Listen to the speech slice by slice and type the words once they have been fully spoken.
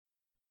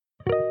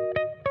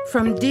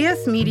From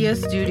DS Media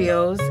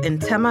Studios in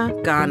Tema,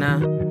 Ghana,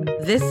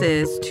 this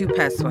is Two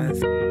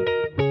Peswas.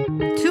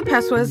 Two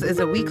Peswas is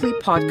a weekly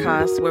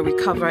podcast where we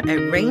cover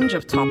a range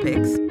of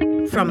topics,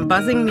 from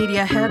buzzing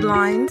media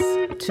headlines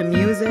to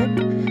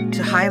music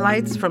to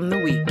highlights from the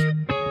week.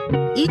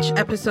 Each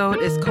episode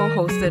is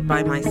co-hosted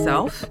by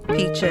myself,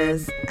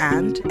 Peaches,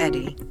 and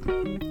Eddie.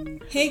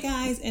 Hey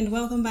guys, and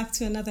welcome back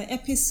to another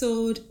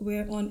episode.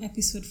 We're on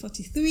episode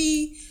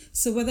 43.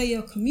 So whether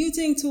you're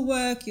commuting to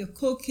work, you're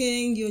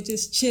cooking, you're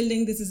just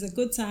chilling, this is a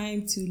good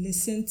time to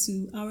listen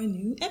to our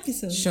new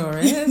episode. Sure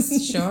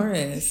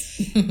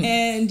is.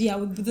 And yeah,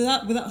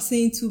 without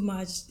saying too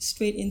much,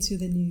 straight into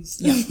the news.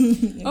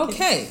 Yeah.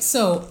 Okay,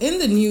 so in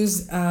the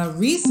news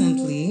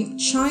recently,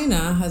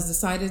 China has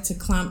decided to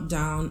clamp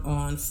down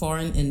on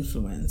foreign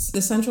influence.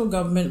 The central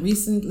government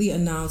recently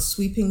announced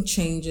sweeping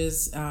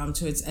changes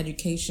to its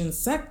education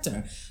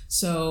sector.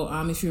 So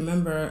if you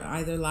remember,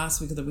 either last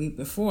week or the week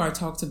before, I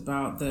talked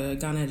about the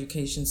Ghana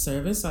Education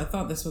Service. So I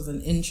thought this was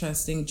an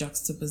interesting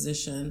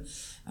juxtaposition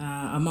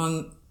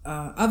among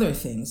other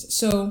things.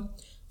 So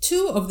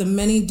two of the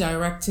many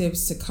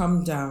directives to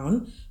come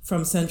down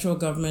from central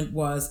government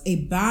was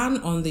a ban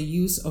on the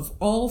use of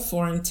all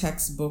foreign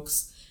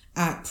textbooks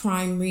at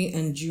primary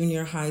and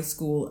junior high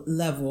school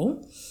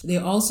level. They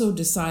also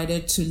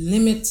decided to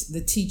limit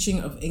the teaching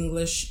of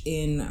English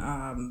in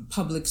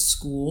public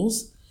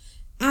schools.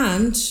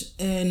 And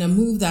in a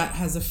move that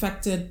has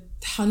affected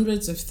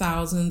hundreds of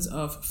thousands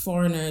of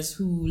foreigners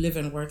who live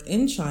and work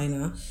in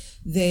China,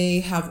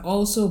 they have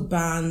also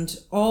banned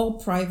all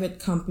private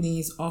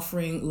companies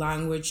offering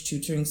language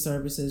tutoring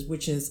services,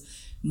 which is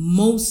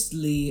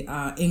mostly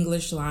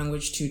English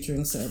language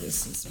tutoring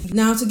services.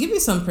 Now, to give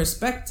you some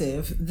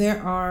perspective,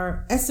 there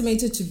are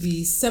estimated to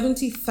be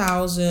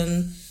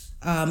 70,000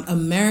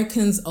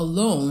 Americans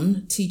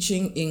alone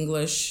teaching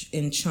English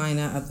in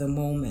China at the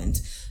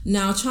moment.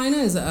 Now, China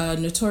is a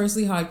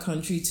notoriously hard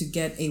country to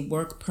get a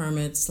work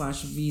permit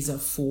 / visa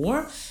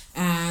for.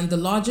 And the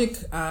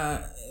logic,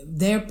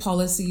 their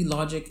policy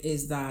logic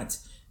is that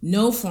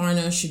no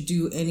foreigner should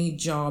do any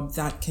job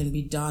that can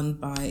be done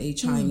by a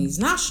Chinese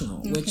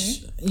national,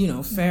 which,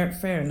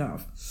 fair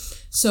enough.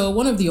 So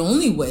one of the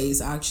only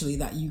ways actually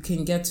that you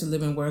can get to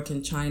live and work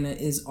in China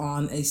is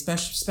on a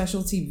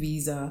specialty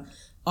visa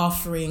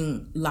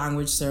offering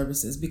language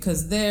services,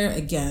 because there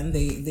again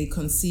they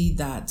concede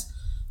that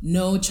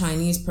no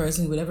Chinese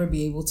person would ever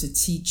be able to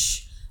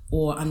teach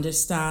or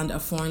understand a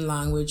foreign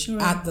language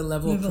at the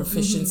level of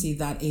proficiency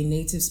that a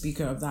native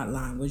speaker of that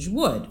language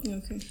would.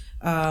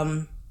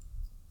 But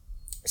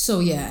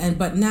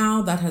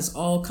now that has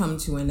all come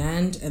to an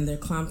end and they're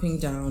clamping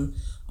down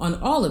on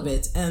all of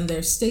it, and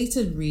their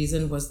stated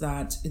reason was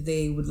that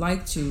they would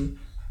like to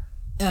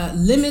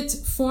limit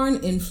foreign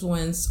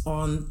influence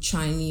on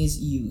Chinese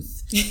youth.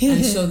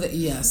 And so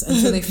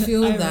they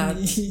feel that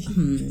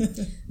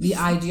the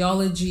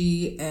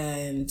ideology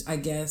and I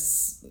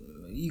guess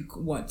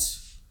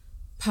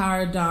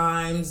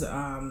paradigms,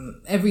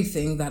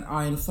 everything that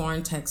are in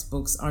foreign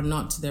textbooks are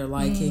not to their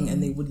liking,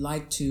 and they would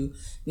like to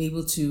be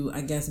able to,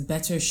 I guess,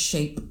 better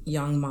shape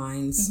young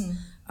minds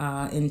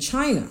in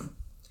China.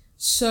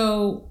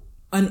 So,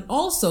 and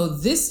also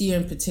this year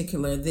in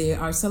particular, they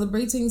are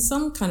celebrating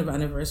some kind of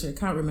anniversary. I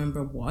can't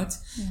remember what.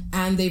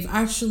 And they've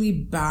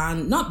actually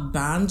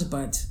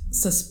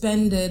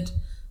suspended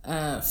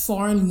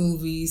foreign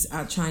movies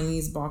at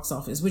Chinese box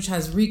office, which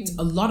has wreaked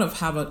a lot of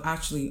havoc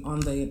actually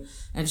on the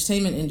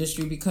entertainment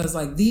industry, because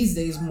like these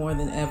days more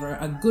than ever,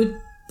 a good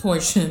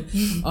portion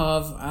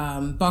of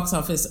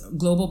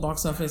global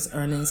box office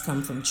earnings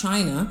come from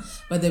China,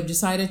 but they've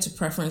decided to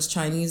preference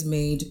Chinese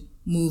made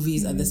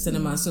movies at the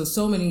cinema.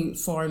 So many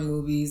foreign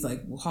movies,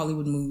 like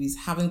Hollywood movies,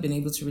 haven't been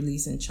able to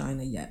release in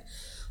China yet.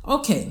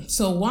 Okay,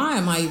 so why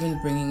am I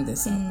even bringing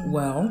this up?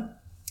 Well,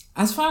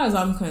 as far as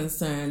I'm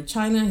concerned,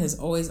 China has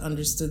always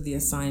understood the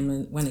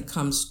assignment when it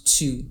comes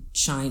to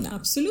China.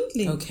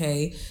 Absolutely.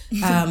 Okay.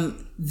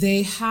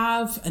 They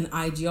have an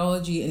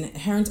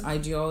inherent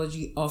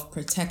ideology of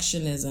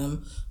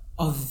protectionism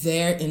of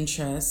their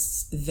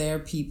interests, their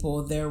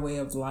people, their way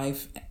of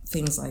life,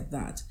 things like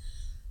that.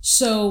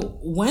 So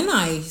when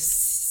I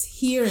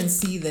hear and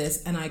see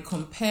this and I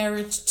compare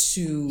it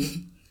to,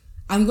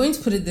 I'm going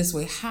to put it this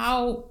way,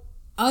 how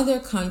other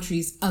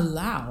countries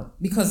allow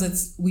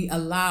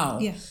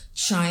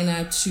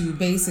China to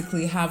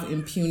basically have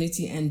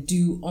impunity and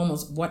do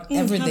almost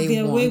whatever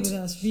they want way with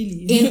us,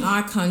 really. in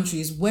our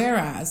countries,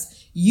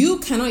 whereas you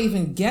cannot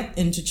even get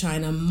into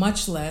China,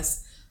 much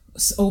less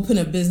open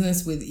a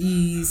business with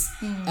ease,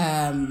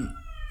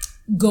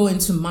 go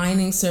into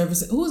mining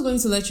services. Who's going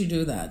to let you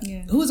do that?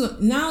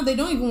 Now they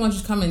don't even want you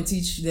to come and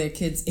teach their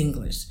kids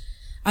English.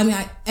 I mean,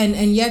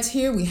 and yet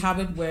here we have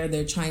it where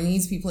there are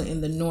Chinese people in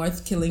the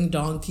north killing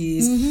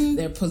donkeys.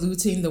 They're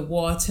polluting the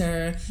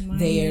water.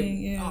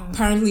 They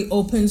apparently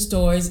open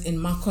stores in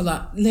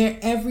Makola. They're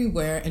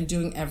everywhere and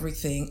doing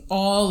everything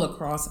all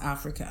across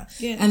Africa.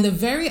 Yeah. And the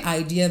very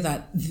idea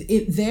that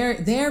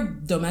their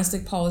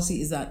domestic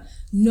policy is that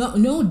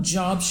no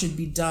job should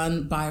be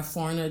done by a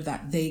foreigner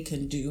that they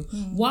can do.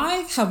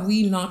 Why have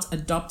we not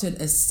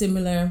adopted a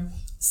similar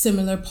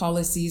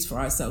policies for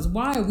ourselves?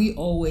 Why are we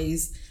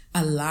always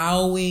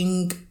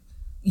allowing,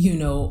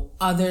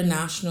 other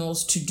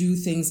nationals to do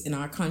things in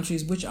our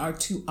countries which are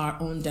to our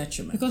own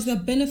detriment? Because there are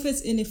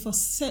benefits in it for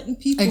certain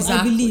people,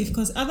 exactly. I believe.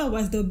 Because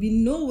otherwise there'll be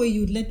no way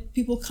you'd let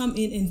people come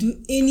in and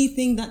do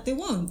anything that they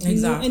want.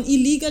 Exactly. And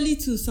illegally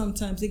too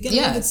sometimes. They get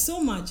away with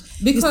so much.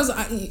 Because,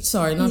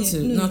 not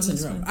to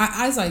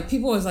interrupt.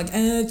 People always like,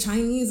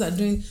 Chinese are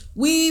doing...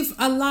 We've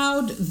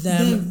allowed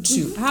them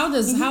to.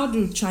 How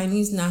do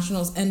Chinese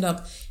nationals end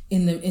up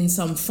in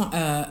some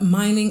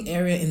mining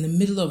area in the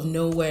middle of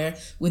nowhere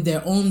with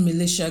their own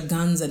militia,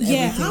 guns, and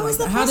everything? How is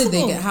that How possible? did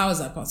they get? How is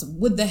that possible?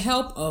 With the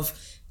help of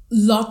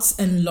lots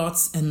and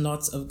lots and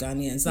lots of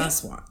Ghanaians.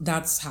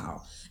 That's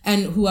how.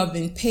 And who have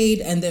been paid,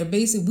 and they're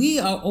basically, we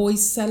are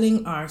always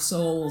selling our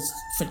souls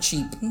for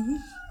cheap.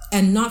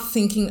 And not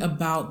thinking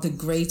about the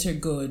greater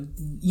good,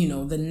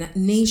 the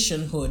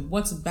nationhood,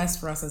 what's best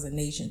for us as a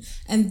nation.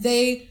 And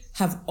they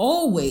have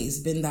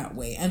always been that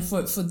way. And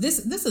for this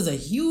is a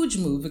huge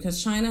move,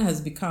 because China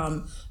has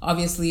become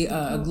obviously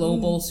a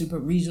global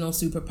regional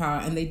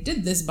superpower. And they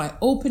did this by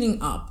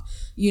opening up,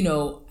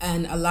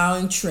 and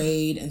allowing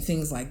trade and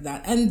things like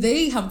that. And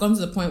they have gone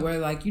to the point where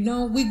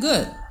we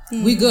good.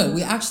 We good.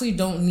 We actually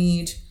don't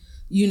need...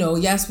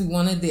 yes, we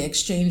wanted the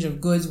exchange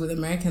of goods with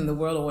America and the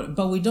world,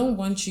 but we don't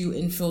want you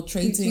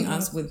infiltrating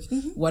us with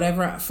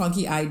whatever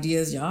funky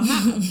ideas y'all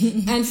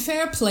have. And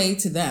fair play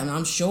to them.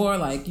 I'm sure,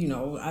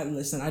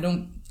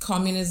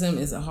 communism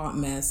is a hot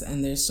mess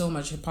and there's so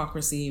much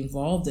hypocrisy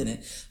involved in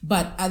it.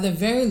 But at the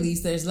very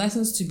least, there's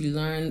lessons to be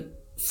learned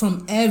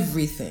from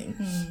everything.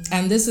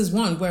 And this is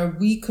one where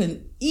we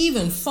can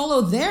even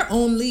follow their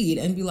own lead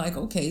and be like,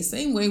 okay,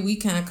 same way we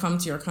can't come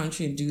to your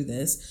country and do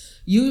this.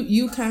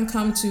 You can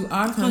come to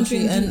our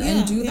country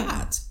and do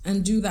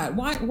that.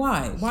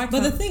 Why?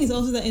 But the thing is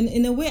also that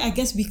in a way, I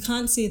guess we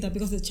can't say that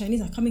because the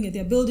Chinese are coming and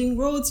they're building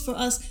roads for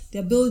us,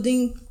 they're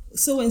building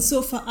so and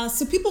so for us.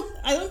 So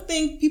I don't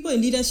think people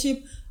in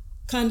leadership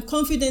can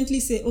confidently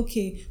say,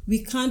 okay,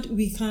 we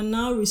can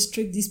now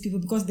restrict these people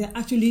because they're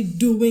actually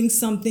doing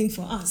something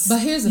for us. But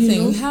here's the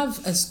thing, we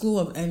have a school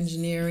of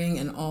engineering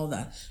and all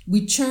that.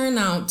 We churn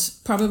out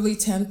probably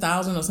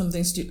 10,000 or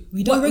something students.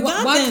 We don't regard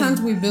them. Why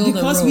can't we build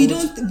a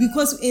road?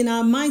 Because in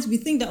our minds we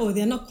think that,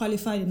 they're not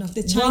qualified enough.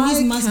 The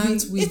Chinese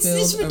must be.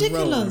 It's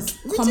ridiculous.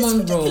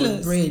 Common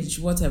road, bridge,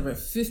 whatever,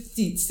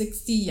 50,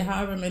 60,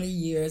 however many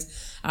years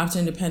after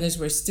independence,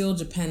 we're still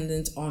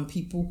dependent on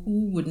people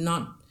who would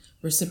not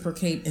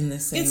reciprocate in the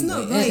same It's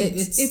not way. right.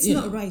 It's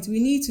not right. We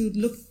need to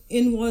look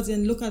inwards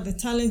and look at the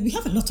talent. We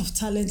have a lot of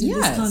talent in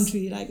this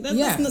country.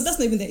 That's not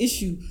even the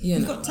issue.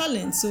 We've got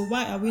talent, so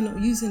why are we not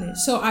using it?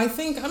 So I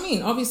think,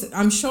 obviously,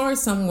 I'm sure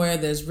somewhere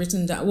there's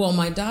written down. Well,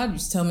 my dad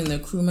used to tell me in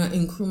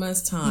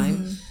Nkrumah's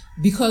time,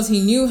 because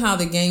he knew how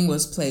the game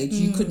was played,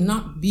 you could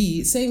not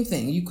be, same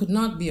thing, you could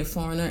not be a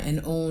foreigner and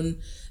own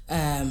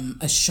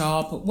a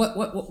shop.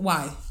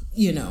 Why?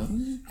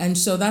 And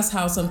so that's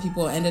how some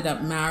people ended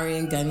up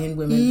marrying Ghanaian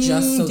women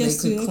just so they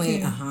could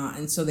claim,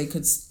 and so they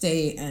could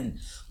stay and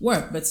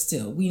work. But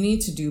still, we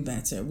need to do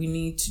better.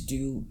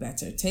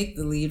 Take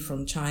the lead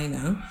from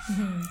China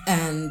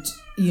and,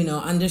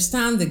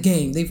 understand the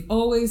game. They've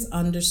always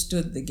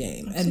understood the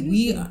game. Absolutely. And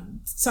we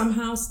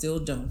somehow still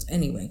don't.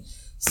 Anyway,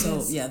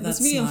 so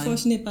that's really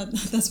unfortunate, but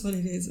that's what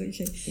it is.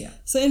 Okay. Yeah.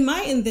 So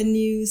in the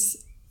news,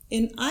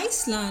 in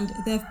Iceland,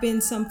 there have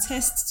been some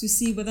tests to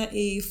see whether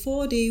a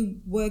 4-day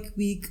work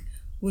week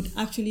would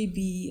actually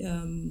be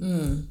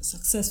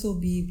successful,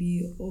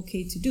 be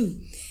okay to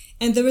do.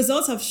 And the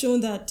results have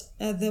shown that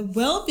the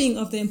well-being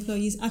of the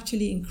employees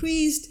actually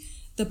increased,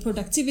 the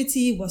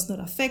productivity was not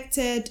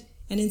affected,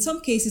 and in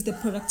some cases, the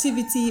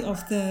productivity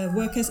of the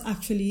workers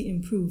actually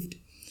improved.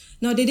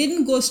 Now, they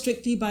didn't go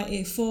strictly by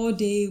a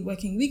 4-day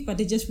working week, but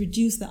they just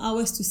reduced the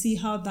hours to see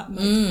how that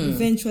might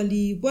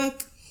eventually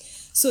work.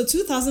 So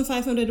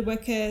 2,500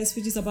 workers,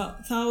 which is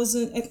about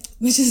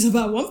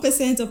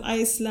 1% of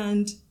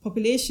Iceland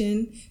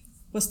population,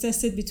 was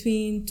tested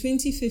between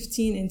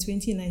 2015 and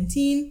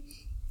 2019.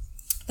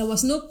 There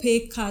was no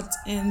pay cut,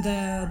 and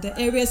the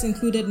areas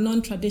included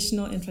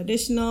non-traditional and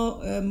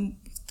traditional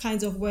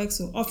kinds of work,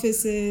 so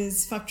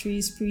offices,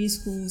 factories,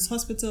 preschools,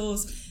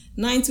 hospitals,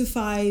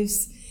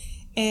 9-to-5s.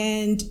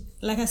 And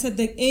like I said,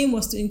 the aim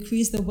was to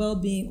increase the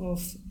well-being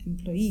of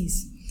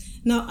employees.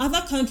 Now,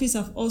 other countries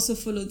have also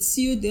followed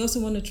suit. They also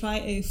want to try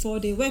a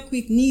 4-day work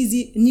week.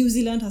 New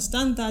Zealand has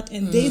done that,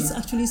 and they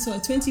actually saw a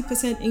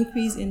 20%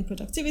 increase in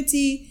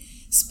productivity.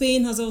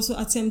 Spain has also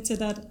attempted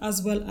that,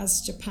 as well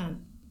as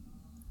Japan.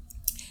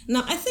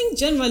 Now, I think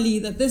generally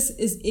that this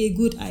is a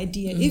good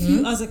idea. If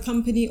you as a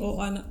company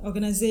or an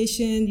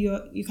organization,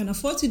 you can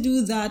afford to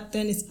do that,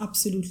 then it's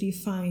absolutely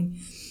fine.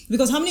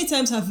 Because how many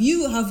times have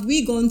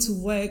we gone to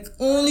work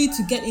only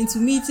to get into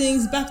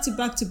meetings back to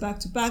back to back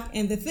to back,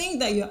 and the thing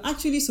that you're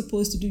actually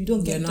supposed to do, you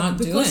don't get done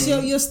because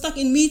you're stuck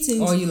in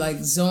meetings. Or you like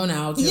zone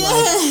out. You're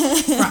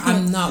like,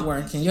 I'm not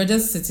working. You're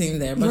just sitting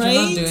there, but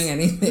you're not doing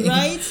anything.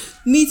 Right?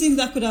 Meetings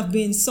that could have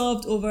been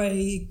solved over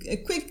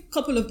a quick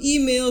couple of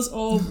emails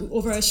or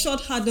over a short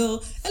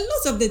huddle. A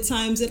lot of the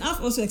times, and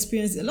I've also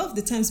experienced a lot of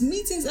the times,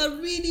 meetings are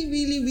really,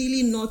 really,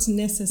 really not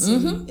necessary.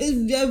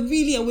 They're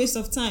really a waste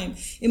of time.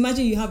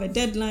 Imagine you have a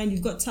deadline,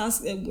 you've got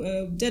tasks,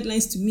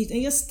 deadlines to meet,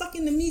 and you're stuck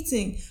in the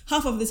meeting.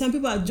 Half of the time,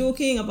 people are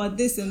joking about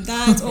this and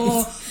that,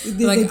 or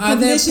the are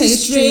there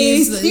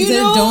pastries? Is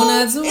there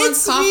donuts? Who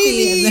wants coffee?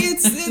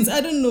 It's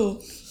I don't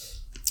know.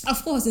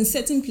 Of course, in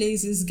certain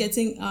places,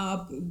 getting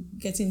up,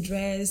 getting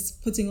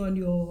dressed,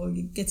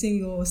 getting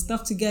your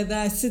stuff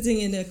together,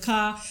 sitting in a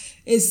car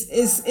is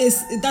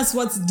that's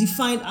what's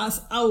defined as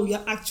how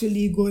you're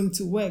actually going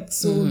to work.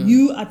 So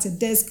you at a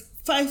desk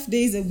 5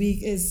 days a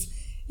week is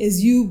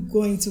you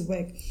going to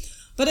work.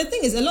 But the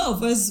thing is, a lot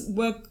of us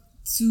work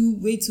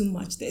way too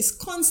much. There's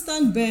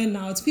constant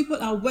burnout. People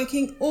are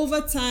working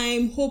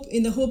overtime,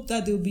 in the hope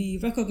that they'll be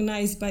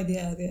recognized by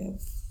their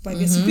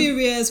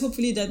superiors,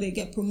 hopefully that they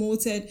get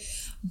promoted.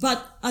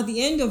 But at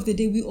the end of the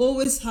day, we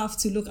always have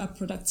to look at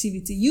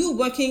productivity. You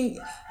working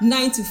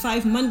 9 to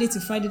 5, Monday to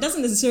Friday,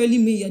 doesn't necessarily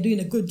mean you're doing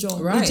a good job.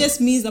 Right. It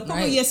just means that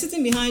probably you're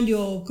sitting behind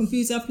your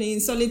computer playing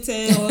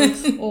solitaire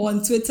or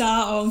on Twitter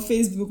or on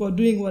Facebook or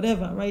doing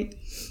whatever, right?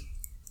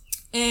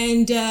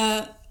 And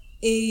a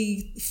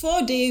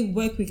 4-day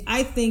work week,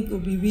 I think, will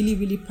be really,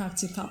 really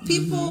practical.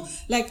 People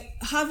like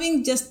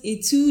having just a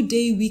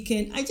 2-day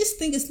weekend. I just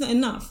think it's not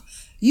enough.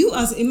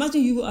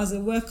 Imagine you as a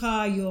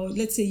worker,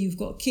 let's say you've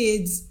got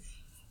kids,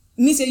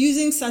 means you're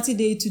using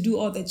Saturday to do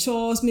all the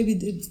chores, maybe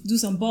do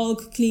some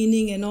bulk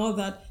cleaning and all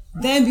that.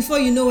 Then before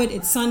you know it,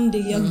 it's Sunday.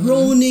 You're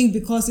groaning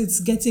because it's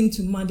getting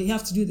to Monday. You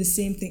have to do the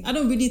same thing. I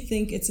don't really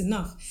think it's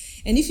enough.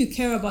 And if you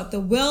care about the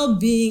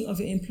well-being of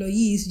your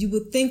employees, you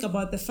would think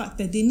about the fact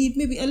that they need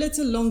maybe a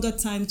little longer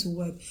time to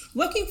work.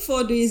 Working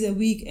 4 days a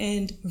week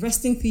and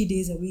resting 3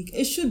 daes a week,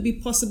 it should be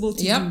possible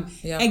to do.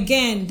 Yep.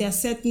 Again, there are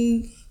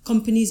certain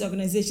companies,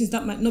 organizations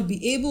that might not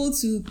be able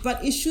to,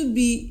 but it should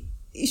be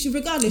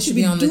regardless, it should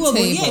be doable.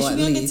 It should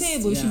be on the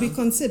table. It should be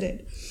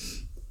considered.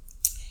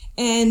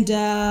 And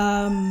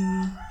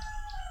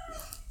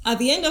at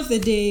the end of the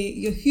day,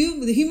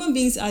 the human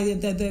beings are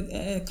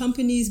the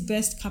company's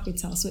best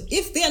capital. So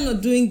if they are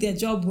not doing their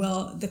job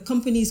well, the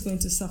company is going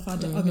to suffer,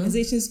 the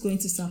organization is going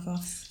to suffer.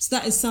 So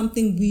that is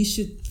something we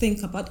should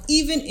think about.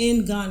 Even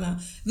in Ghana,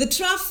 the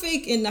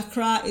traffic in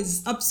Accra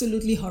is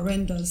absolutely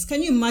horrendous.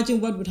 Can you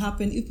imagine what would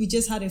happen if we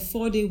just had a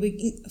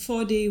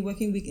 4-day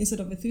working week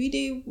instead of a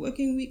 3-day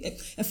working week,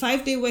 a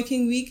 5-day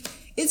working week?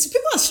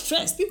 People are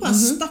stressed. People are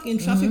stuck in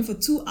traffic for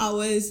 2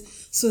 hours.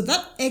 So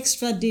that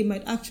extra day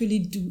might actually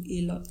do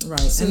a lot. Right.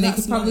 So and they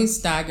could probably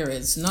stagger it.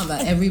 It's not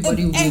that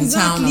everybody will be in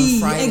town on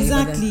Friday.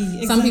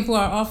 Exactly. Some people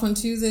are off on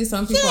Tuesday.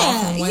 Some people are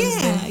off on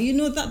Wednesday.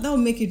 Yeah. That will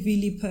make it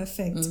really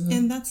perfect.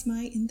 And that's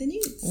my In the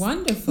News.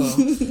 Wonderful.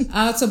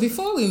 So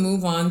before we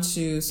move on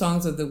to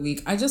Songs of the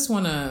Week, I just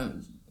want to...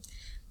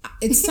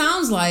 It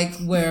sounds like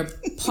we're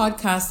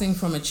podcasting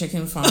from a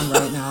chicken farm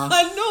right now.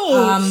 I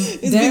know.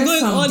 There's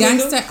some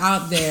gangster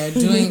out there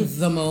doing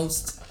the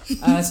most.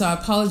 So I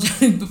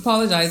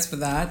apologize for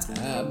that.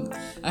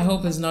 I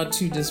hope it's not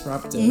too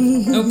disruptive.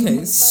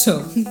 Okay,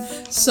 so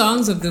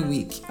Songs of the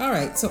Week. All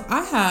right, so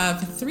I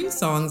have 3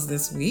 songs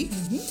this week.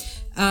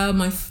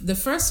 The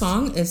first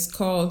song is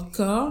called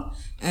Cœur,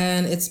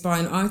 and it's by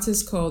an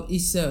artist called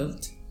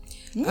Isolde.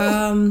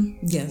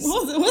 Yes.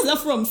 Where's that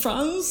from?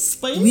 France?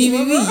 Spain?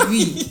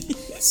 Oui.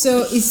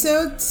 So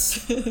Isolde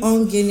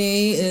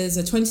Nguéné is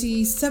a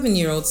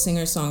 27-year-old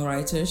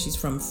singer-songwriter. She's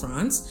from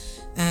France,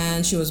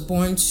 and she was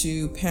born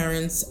to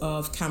parents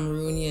of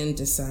Cameroonian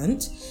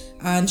descent.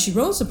 And she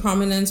rose to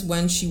prominence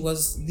when she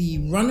was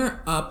the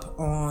runner-up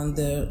on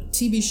the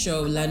TV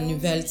show La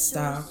Nouvelle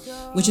Star,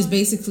 which is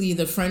basically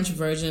the French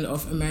version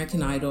of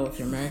American Idol, if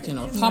you're American,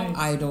 or Pop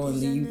Idol in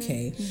the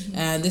UK.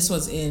 And this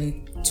was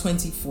in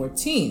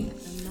 2014.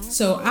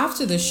 So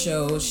after the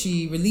show,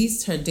 she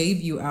released her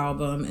debut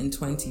album in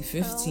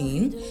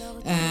 2015,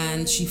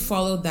 and she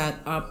followed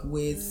that up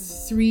with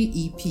 3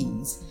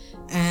 EPs.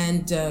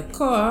 And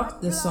Cœur,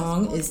 the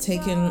song, is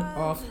taken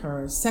off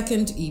her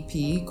second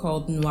EP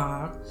called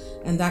Noir,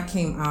 and that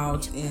came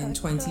out in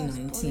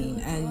 2019.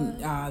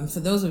 And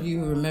for those of you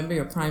who remember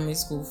your primary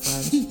school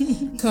French,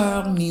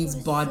 Cœur means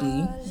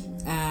body,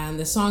 and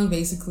the song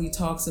basically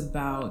talks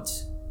about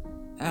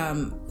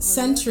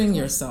centering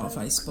yourself,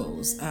 I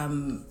suppose,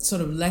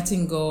 sort of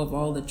letting go of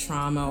all the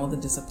trauma, all the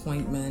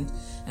disappointment,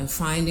 and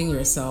finding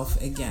yourself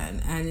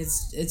again. And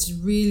it's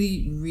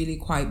really, really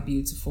quite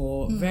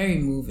beautiful, very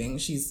moving.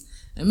 She's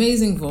an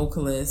amazing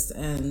vocalist.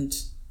 And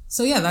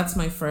so, yeah, that's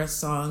my first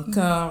song,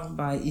 Cœur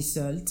by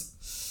Isolde.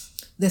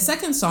 The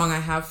second song I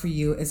have for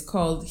you is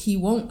called He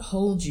Won't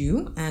Hold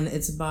You, and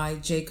it's by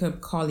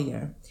Jacob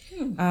Collier.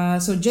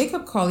 So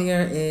Jacob Collier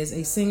is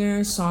a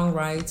singer,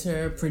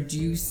 songwriter,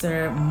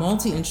 producer,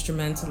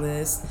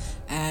 multi-instrumentalist,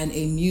 and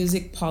a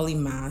music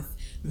polymath.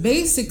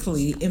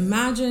 Basically,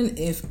 imagine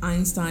if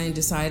Einstein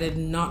decided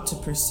not to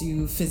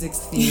pursue physics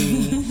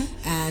theory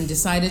and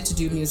decided to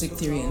do music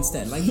theory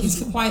instead. Like,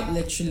 he's quite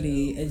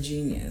literally a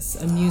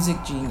genius, a music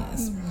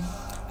genius.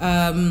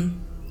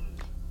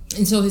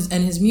 And so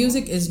his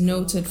music is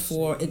noted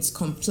for its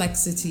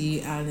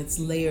complexity and its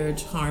layered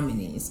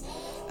harmonies.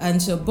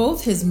 And so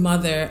both his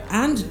mother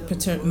and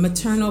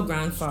maternal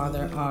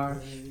grandfather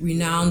are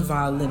renowned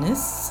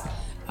violinists.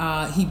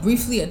 He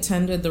briefly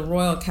attended the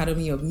Royal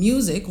Academy of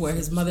Music, where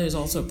his mother is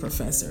also a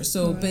professor.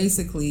 So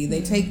basically,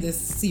 they take this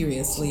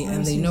seriously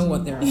and they know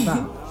what they're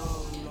about.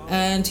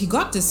 And he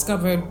got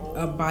discovered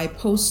by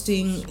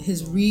posting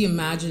his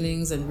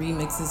reimaginings and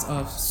remixes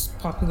of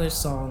popular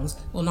songs,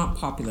 well, not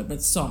popular,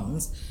 but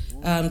songs,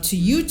 to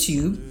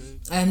YouTube.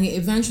 And he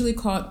eventually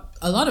caught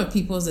a lot of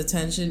people's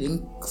attention,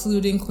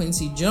 including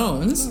Quincy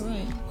Jones,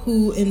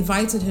 who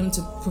invited him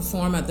to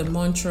perform at the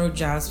Montreux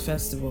Jazz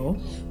Festival,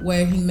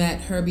 where he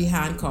met Herbie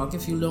Hancock.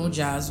 If you know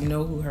jazz, you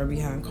know who Herbie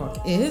Hancock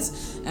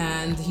is.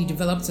 And he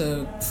developed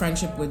a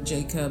friendship with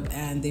Jacob,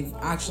 and they've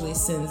actually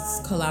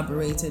since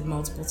collaborated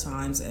multiple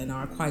times and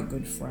are quite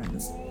good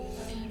friends.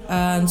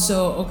 And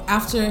so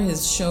after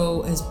his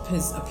show,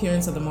 his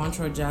appearance at the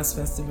Montreux Jazz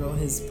Festival,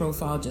 his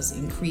profile just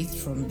increased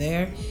from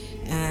there.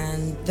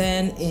 And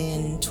then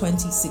in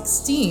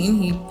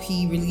 2016,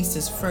 he released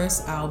his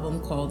first album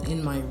called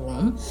In My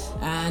Room.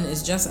 And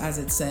it's just as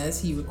it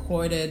says, he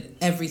recorded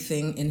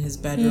everything in his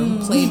bedroom,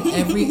 played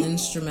every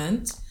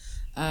instrument,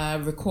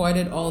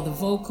 recorded all the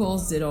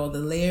vocals, did all the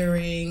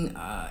layering,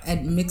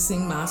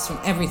 mixing, mastering,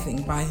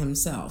 everything by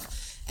himself.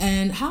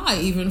 And how I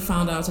even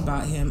found out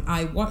about him,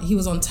 he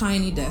was on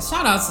Tiny Desk.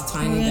 Shout out to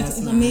Tiny Desk.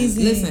 It's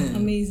amazing. Listen,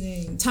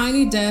 amazing.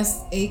 Tiny Desk,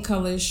 8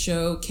 Colors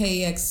Show,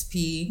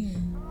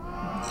 KXP.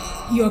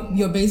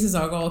 Your bases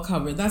are all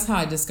covered. That's how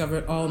I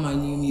discovered all my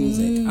new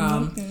music.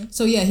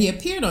 So yeah, he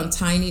appeared on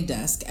Tiny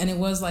Desk, and it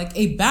was like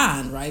a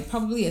band, right?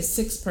 Probably a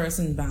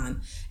 6-person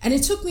band. And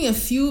it took me a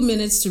few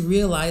minutes to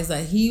realize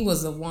that he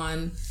was the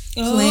one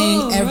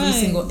playing every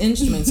single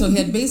instrument. So he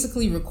had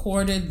basically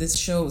recorded this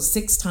show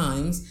 6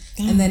 times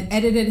and then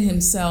edited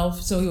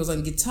himself. So he was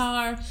on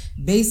guitar,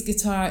 bass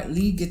guitar,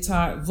 lead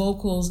guitar,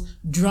 vocals,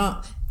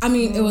 drum. I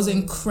mean, it was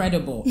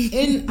incredible.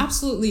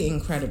 Absolutely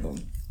incredible.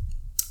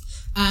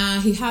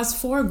 He has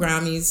 4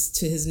 Grammys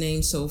to his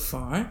name so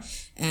far,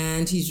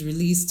 and he's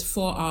released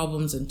 4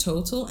 albums in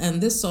total.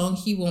 And this song,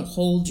 He Won't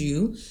Hold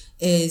You,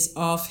 is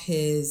off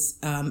his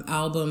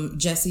album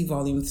Jesse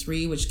Volume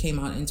 3, which came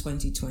out in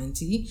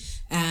 2020.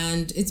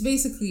 And it's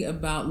basically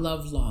about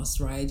love lost,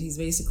 right? He's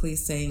basically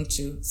saying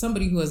to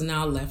somebody who has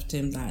now left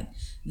him that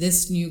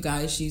this new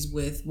guy she's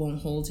with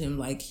won't hold him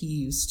like he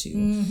used to.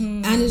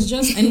 And it's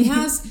just, and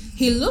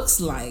he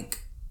looks like,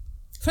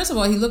 first of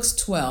all, he looks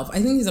 12. I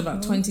think he's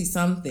about 20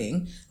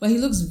 something, but he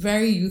looks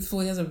very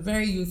youthful. He has a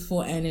very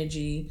youthful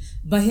energy,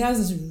 but he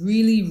has this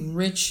really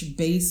rich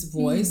bass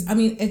voice. I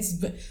mean,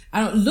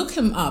 look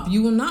him up.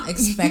 You will not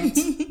expect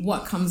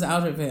what comes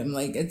out of him.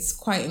 Like, it's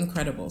quite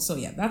incredible. So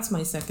yeah, that's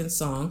my second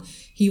song,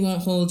 He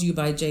Won't Hold You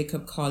by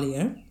Jacob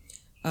Collier.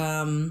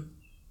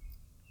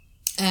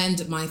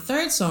 And my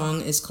third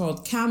song is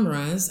called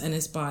Cameras, and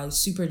it's by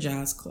Super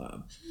Jazz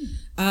Club.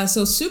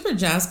 So Super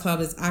Jazz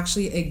Club is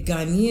actually a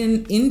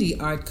Ghanaian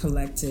indie art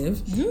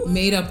collective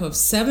made up of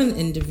 7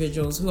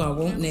 individuals who I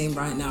won't name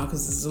right now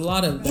because there's a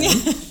lot of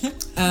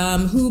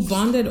them, who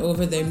bonded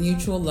over their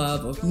mutual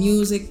love of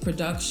music,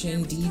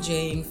 production,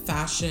 DJing,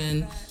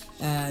 fashion,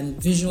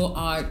 and visual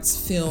arts,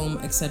 film,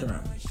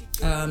 etc.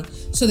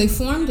 So they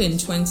formed in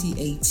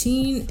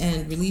 2018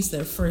 and released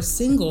their first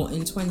single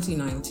in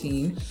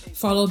 2019,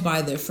 followed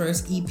by their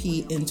first EP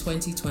in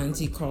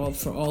 2020 called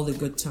For All the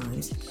Good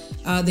Times.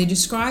 They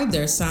describe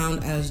their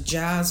sound as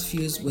jazz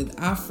fused with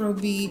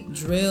Afrobeat,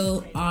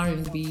 drill,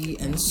 R&B,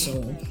 and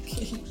soul.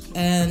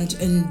 And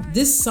in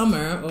this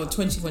summer, or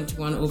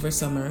 2021 over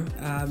summer,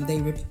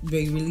 they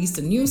released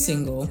a new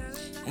single,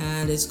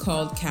 and it's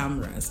called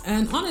Cameras.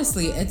 And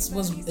honestly, it's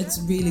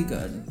really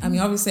good. I mean,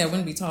 obviously I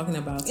wouldn't be talking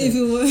about it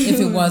if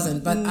it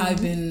wasn't, but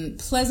I've been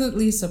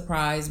pleasantly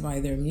surprised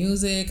by their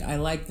music. I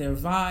like their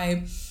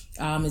vibe.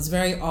 It's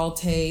very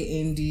alte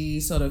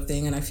indie sort of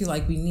thing, and I feel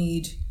like we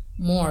need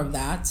more of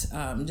that,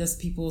 just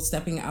people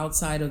stepping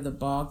outside of the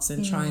box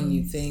and trying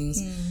new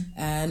things,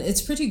 and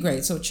it's pretty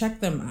great. So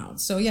check them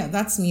out. So yeah,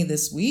 that's me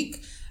this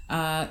week.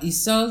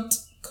 Isolde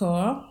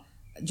Kaur,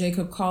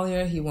 Jacob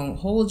Collier, He Won't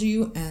Hold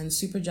You, and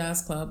Super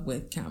Jazz Club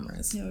with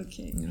Cameras.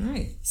 Okay. All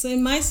right. So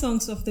in my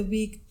songs of the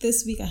week,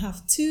 this week I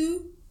have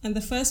 2, and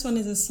the first one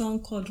is a song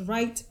called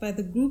Right by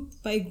a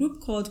group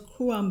called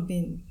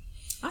Kruambin.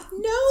 I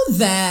know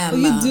them. Oh,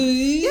 you do?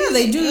 Yeah,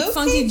 they do Okay.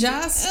 funky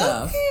jazz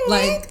stuff. Okay,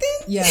 like, right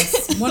then.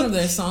 yes, one of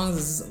their songs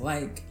is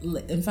like,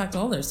 in fact,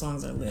 all their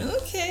songs are lit.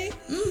 Okay.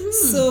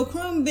 So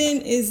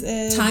Khruangbin is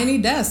a Tiny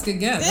Desk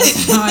again.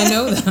 That's how I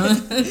know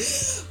them.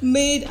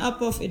 made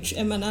up of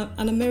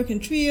an American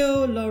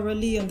trio, Laura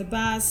Lee on the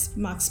bass,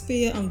 Mark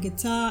Spear on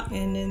guitar,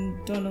 and then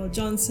Donald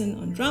Johnson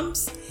on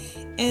drums.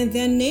 And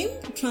their name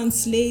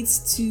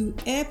translates to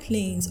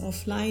airplanes or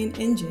flying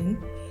engine.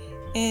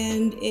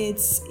 And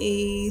it's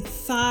a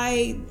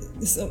Thai,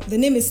 so the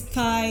name is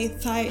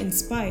Thai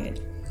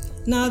inspired.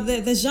 Now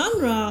the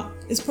genre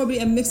is probably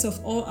a mix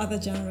of all other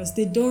genres.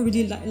 They don't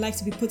really like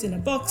to be put in a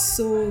box,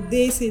 so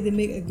they say they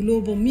make a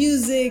global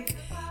music.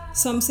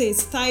 Some say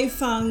it's Thai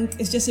funk.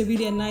 It's just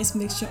a nice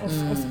mixture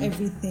of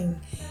everything.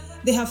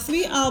 They have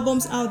 3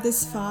 albums out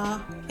this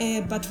far,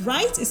 but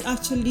Right is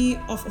actually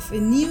off of a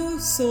new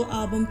soul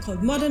album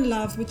called Modern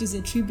Love, which is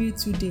a tribute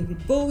to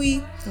David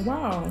Bowie.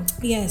 Wow.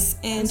 Yes,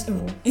 and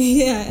cool.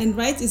 and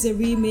Right is a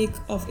remake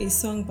of a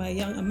song by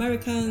Young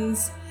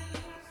Americans.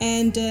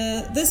 And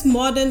this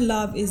Modern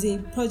Love is a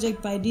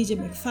project by DJ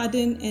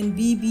McFadden and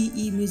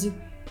BBE Music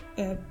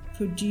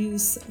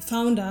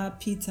founder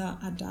Peter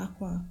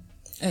Adakwa.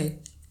 Hey.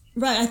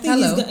 Right, I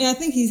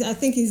think he's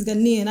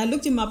Ghanaian. I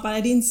looked him up, but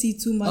I didn't see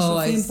too much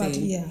of him. But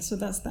yeah, so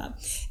that's that.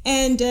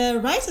 And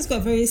Right has got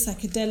a very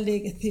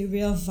psychedelic,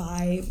 ethereal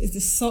vibe. It's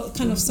the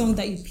kind of song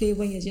that you play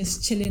when you're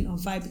just chilling or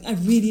vibing. I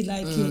really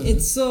like it.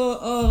 It's so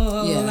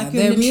like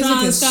their in the music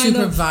trance is kind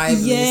super of,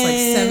 vibey. Yeah,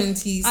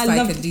 It's like 70s I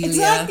love it.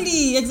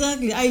 psychedelia.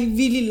 Exactly. I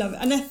really love it.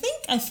 And I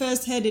think I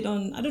first heard it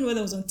on, I don't know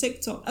whether it was on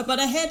TikTok, but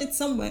I heard it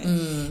somewhere.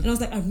 And I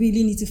was like, I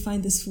really need to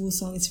find this full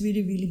song. It's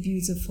really, really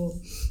beautiful.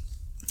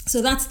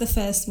 So that's the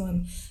first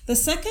one. The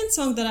second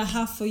song that I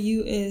have for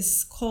you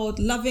is called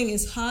Loving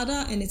is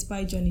Harder, and it's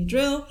by Johnny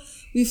Drill.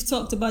 We've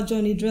talked about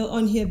Johnny Drill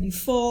on here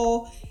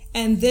before,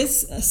 and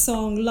this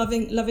song,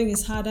 Loving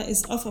is Harder,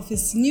 is off of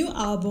his new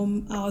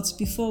album out,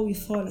 Before We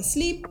Fall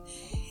Asleep.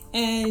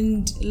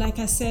 And like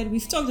I said,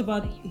 we've talked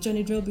about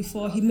Johnny Drill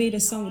before. He made a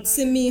song with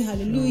Simi,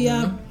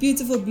 Hallelujah.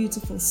 Beautiful,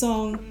 beautiful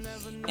song.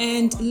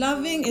 And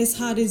Loving is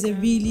Harder is a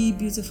really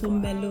beautiful,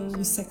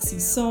 mellow, sexy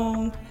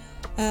song.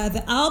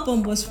 The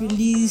album was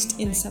released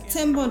in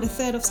September, on the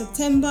 3rd of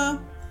September.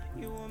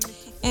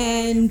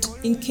 And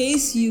in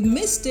case you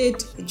missed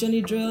it,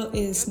 Johnny Drill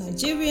is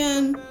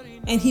Nigerian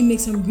and he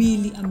makes some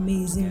really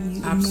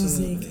amazing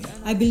music.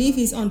 I believe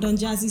he's on Don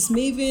Jazzy's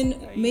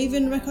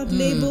Maven record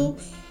label.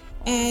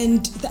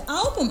 And the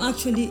album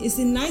actually is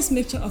a nice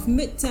mixture of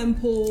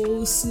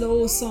mid-tempo,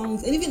 slow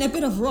songs, and even a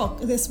bit of rock.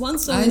 There's one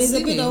song, there's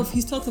a bit of,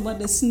 he's talked about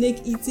the snake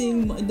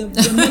eating, the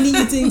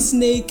money-eating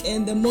snake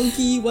and the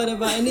monkey,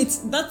 whatever. And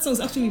that song's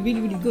actually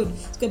really, really good.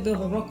 It's got a bit of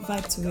a rock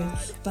vibe to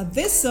it. But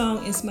this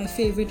song is my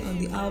favorite on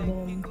the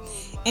album.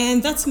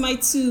 And that's my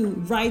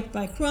 2, Right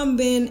by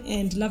Khruangbin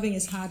and Loving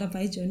is Harder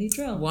by Johnny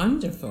Drill.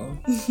 Wonderful.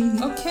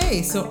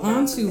 Okay, so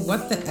on to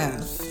What the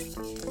F.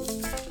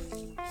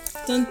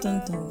 Dun,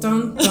 dun, dun.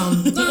 Dun,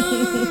 dun,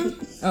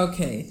 dun.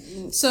 Okay,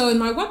 so in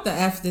my What the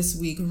F this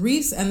week,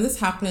 and this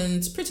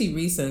happened pretty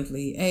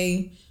recently,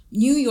 a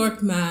New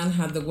York man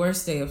had the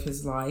worst day of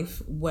his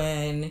life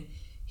when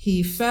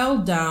he fell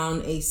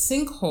down a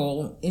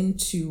sinkhole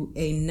into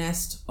a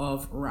nest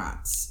of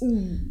rats.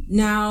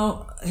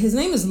 Now, his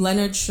name is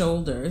Leonard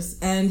Shoulders,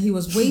 and he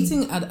was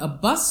waiting at a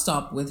bus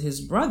stop with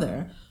his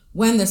brother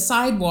when the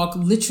sidewalk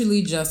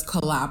literally just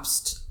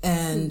collapsed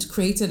and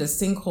created a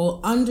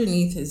sinkhole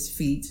underneath his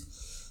feet.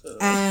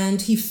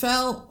 And he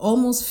fell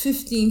almost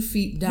 15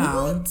 feet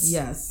down. What?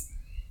 Yes.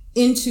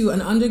 Into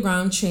an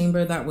underground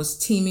chamber that was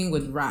teeming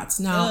with rats.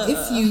 Now,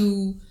 if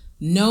you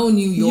know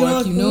New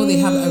York, you know they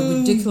have a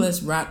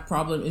ridiculous rat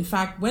problem. In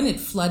fact, when it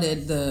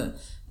flooded, the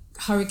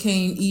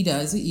Hurricane Ida,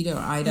 is it Ida or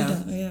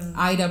Ida?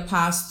 Ida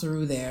passed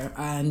through there,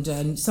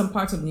 and some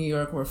parts of New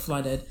York were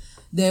flooded.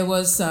 There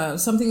was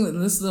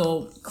this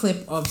little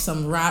clip of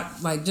some rat,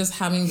 like just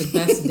having the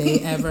best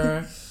day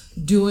ever,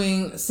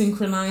 doing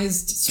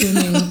synchronized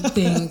swimming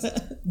things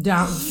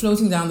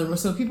floating down the river.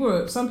 So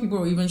some people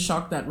were even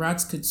shocked that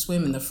rats could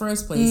swim in the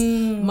first place,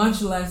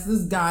 much less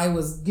this guy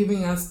was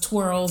giving us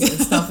twirls and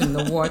stuff in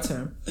the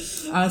water.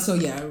 So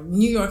yeah,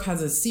 New York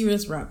has a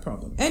serious rat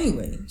problem.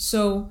 Anyway,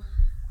 so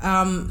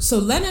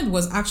Leonard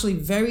was actually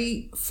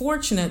very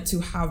fortunate to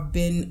have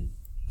been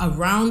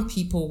around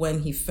people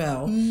when he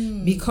fell,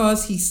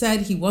 because he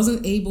said he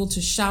wasn't able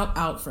to shout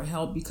out for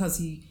help because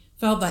he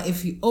felt that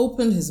if he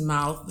opened his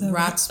mouth, the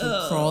rats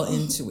would crawl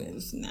into it.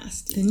 It's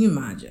nasty. Can you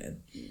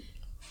imagine?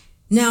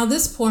 Now,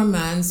 this poor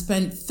man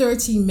spent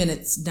 30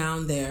 minutes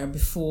down there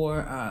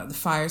before the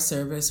fire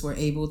service were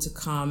able to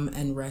come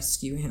and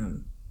rescue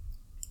him.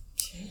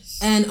 Jeez.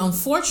 And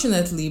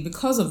unfortunately,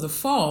 because of the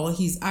fall,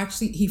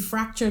 he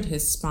fractured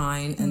his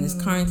spine and is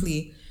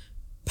currently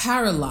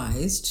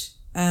paralyzed.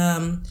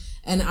 And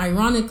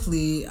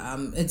ironically,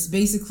 it's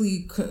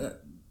basically,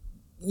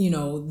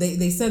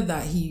 they said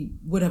that he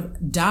would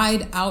have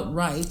died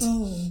outright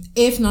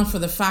if not for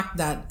the fact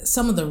that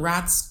some of the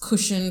rats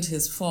cushioned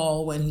his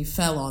fall when he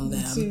fell on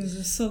them.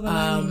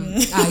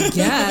 I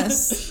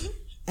guess.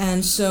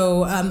 And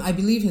so I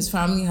believe his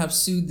family have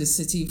sued the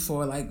city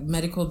for like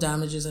medical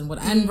damages and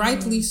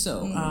rightly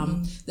so.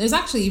 There's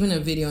actually even a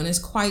video, and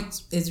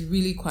it's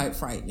really quite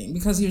frightening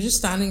because you're just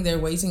standing there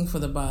waiting for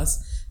the bus,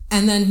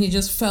 and then he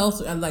just fell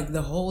through, like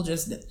the whole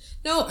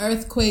no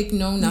earthquake,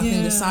 no nothing.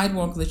 Yeah. The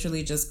sidewalk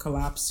literally just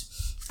collapsed,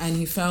 and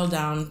he fell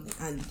down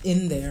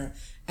in there.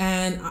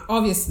 And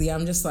obviously,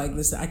 I'm just like,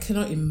 listen, I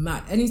cannot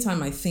imagine.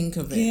 Anytime I think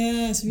of it,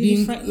 it's really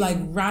being frightening. like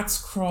rats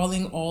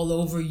crawling all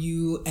over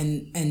you,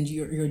 and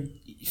you're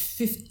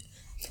 50.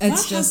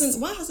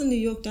 Why hasn't New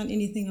York done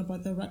anything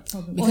about the rat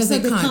problem? Because they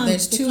can't.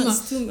 There's too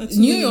much.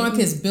 New York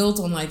is built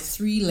on like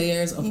 3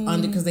 layers of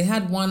because they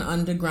had one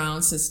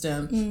underground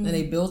system, then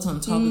they built on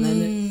top, and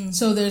then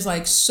so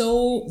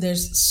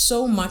there's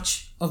so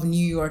much of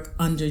New York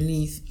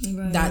underneath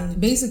that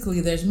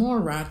basically there's more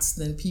rats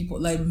than people,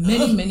 like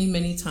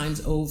many times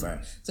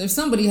over. So if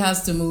somebody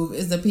has to move,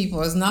 it's the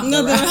people, it's not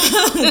the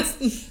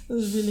rats. It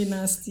was really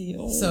nasty.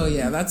 Oh. So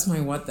yeah, that's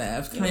my what the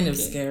F. Kind of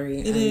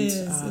scary. It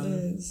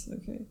is.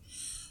 Okay.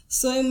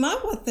 So in my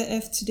what the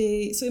F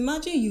today, so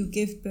imagine you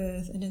give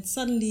birth and then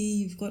suddenly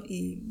you've got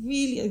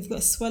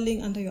a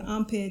swelling under your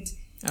armpit,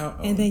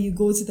 and then you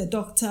go to the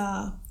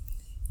doctor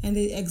and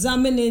they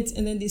examine it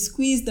and then they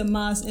squeeze the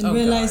mass and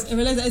realize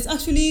that it's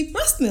actually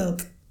breast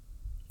milk.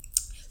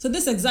 So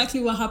this is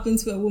exactly what happened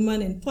to a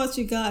woman in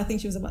Portugal. I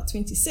think she was about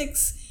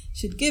 26.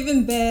 She'd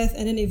given birth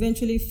and then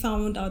eventually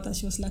found out that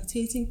she was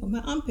lactating from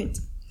her armpit.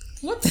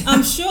 What?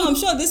 I'm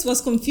sure this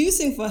was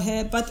confusing for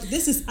her, but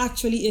this is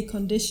actually a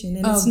condition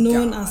and it's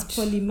known as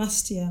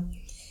polymastia.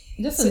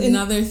 Just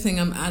another thing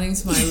I'm adding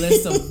to my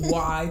list of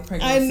why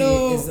pregnancy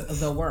is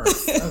the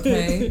worst.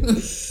 Okay. Wow.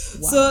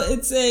 So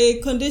it's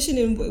a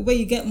condition where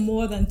you get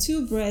more than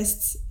 2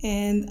 breasts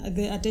and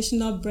the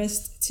additional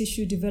breast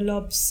tissue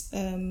develops.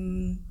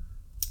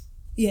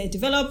 It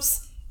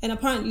develops, and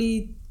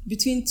apparently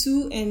between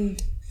 2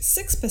 and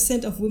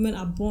 6% of women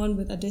are born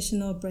with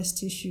additional breast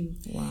tissue.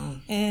 Wow.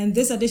 And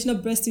this additional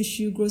breast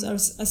tissue grows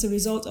as a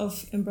result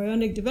of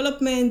embryonic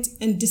development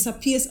and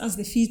disappears as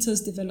the fetus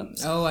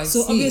develops. Oh, I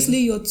see. So obviously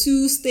your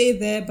 2 stay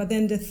there, but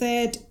then the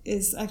 3rd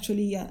is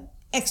actually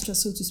extra,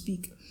 so to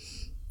speak.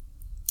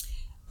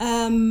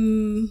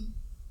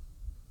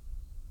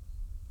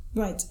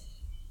 Right.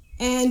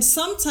 And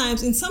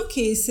sometimes, in some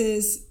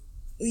cases,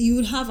 you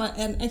would have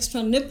an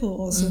extra nipple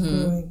also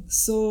growing.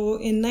 So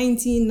in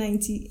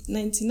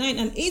 1999,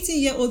 an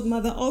 18-year-old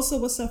mother also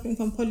was suffering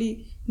from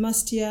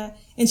polymastia,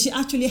 and she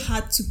actually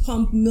had to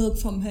pump milk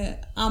from her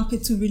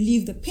armpit to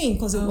relieve the pain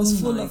because it was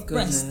full of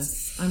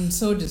breasts. I'm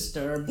so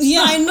disturbed.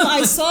 Yeah, I know.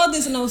 I saw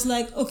this and I was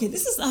like, okay,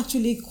 this is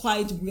actually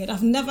quite weird.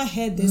 I've never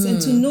heard this. And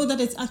to know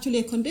that it's actually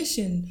a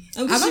condition.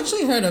 I've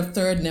actually heard of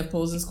 3rd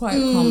nipples. It's quite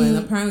common.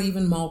 Apparently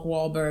even Mark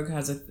Wahlberg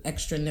has an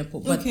extra nipple.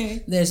 But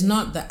there's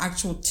not the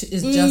actual, it's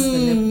just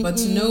the nipple. But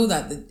to know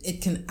that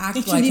it can act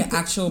actually like an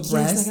actual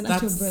breast. Like an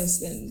actual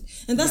breast.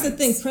 And that's the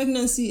thing.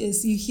 Pregnancy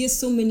is, you hear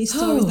so many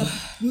stories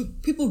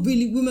that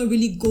women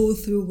really go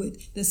through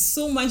with. There's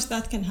so much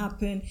that can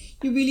happen.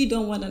 You really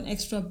don't want an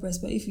extra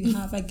breast. But if you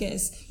have, I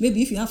guess,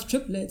 maybe if you have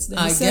triplets, then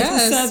it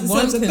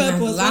serves a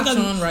purpose. Latch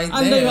on right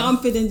under there. your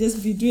armpit and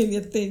just be doing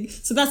your thing.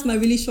 So that's my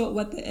really short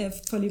what the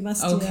F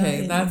polymastia.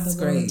 Okay, that's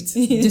great.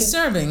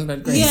 Disturbing,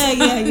 but great.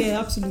 Yeah,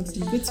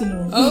 absolutely. Good to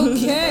know.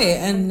 Okay,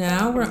 and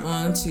now we're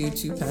on to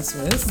 2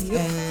 peswas.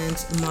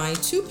 And my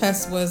 2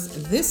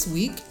 peswas this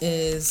week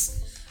is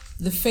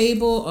the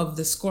fable of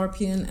the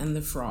scorpion and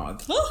the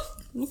frog. Oh,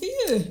 look at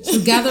you.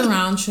 So gather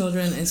round,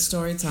 children, it's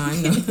story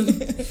time. No.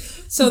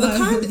 So the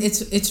current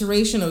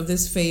iteration of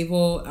this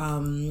fable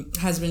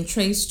has been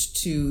traced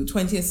to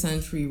 20th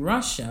century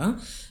Russia,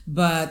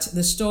 but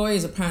the story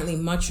is apparently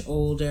much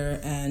older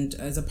and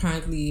is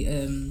apparently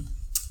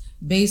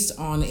based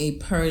on a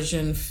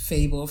Persian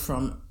fable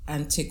from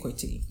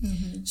antiquity.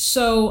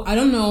 So I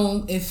don't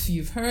know if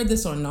you've heard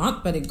this or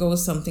not, but it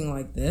goes something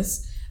like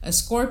this. A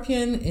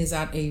scorpion is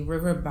at a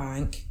river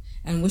bank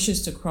and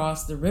wishes to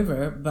cross the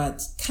river,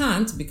 but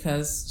can't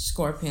because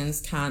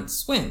scorpions can't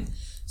swim.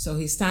 So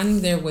he's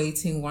standing there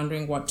waiting,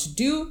 wondering what to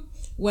do,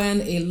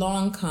 when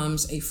along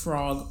comes a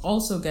frog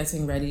also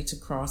getting ready to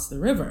cross the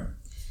river.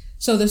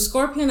 So the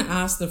scorpion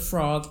asked the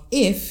frog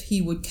if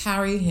he would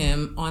carry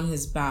him on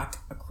his back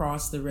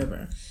across the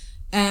river.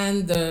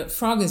 And the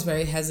frog is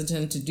very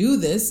hesitant to do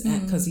this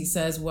because he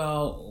says,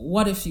 well,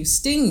 what if you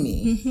sting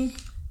me?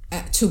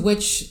 To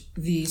which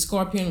the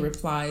scorpion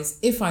replies,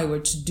 if I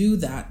were to do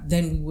that,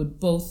 then we would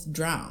both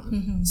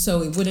drown.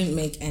 So it wouldn't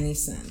make any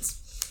sense.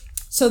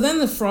 So then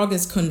the frog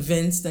is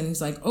convinced and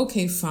he's like,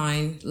 okay,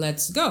 fine,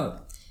 let's go.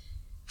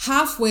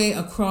 Halfway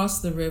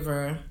across the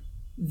river,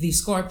 the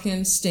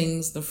scorpion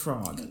stings the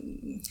frog.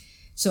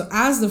 So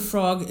as the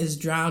frog is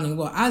drowning,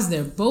 well, as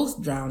they're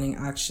both drowning,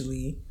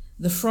 actually,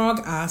 the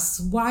frog asks,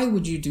 why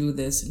would you do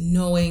this,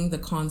 knowing the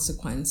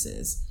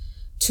consequences?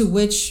 To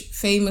which,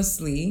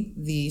 famously,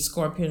 the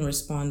scorpion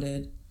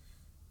responded,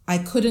 I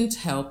couldn't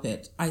help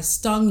it. I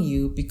stung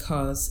you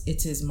because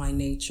it is my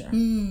nature.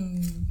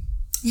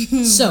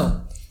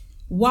 So,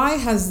 why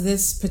has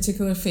this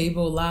particular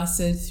fable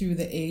lasted through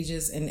the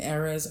ages and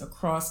eras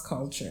across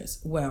cultures?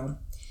 Well,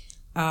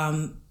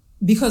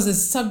 because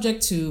it's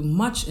subject to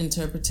much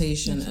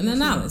interpretation and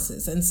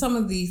analysis. And some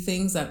of the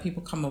things that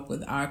people come up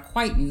with are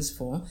quite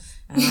useful,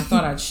 and I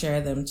thought I'd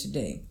share them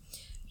today.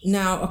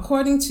 Now,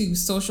 according to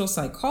social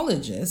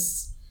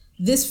psychologists,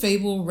 this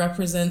fable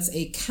represents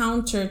a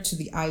counter to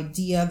the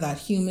idea that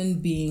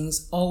human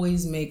beings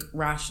always make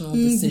rational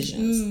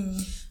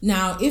decisions.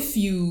 Now, if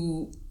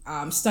you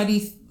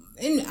study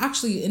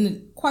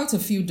in quite a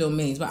few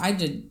domains, but I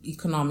did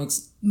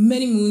economics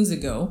many moons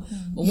ago,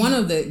 but one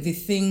of the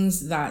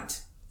things that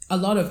a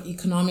lot of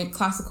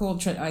classical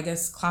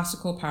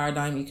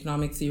paradigm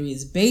economic theory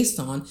is based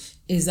on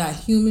is that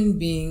human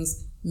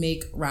beings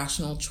make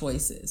rational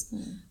choices.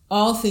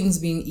 All things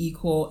being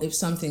equal, if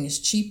something is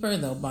cheaper,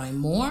 they'll buy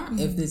more.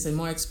 If it's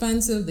more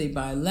expensive, they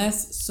buy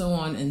less, so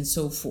on and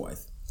so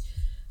forth.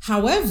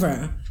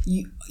 However,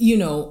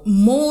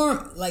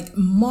 more like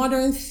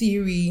modern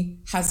theory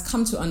has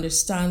come to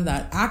understand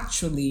that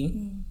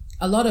actually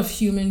a lot of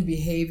human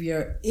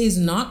behavior is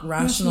not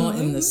rational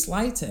in the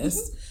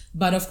slightest.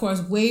 But of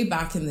course, way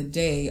back in the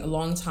day, a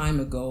long time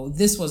ago,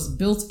 this was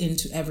built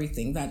into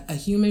everything, that a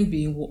human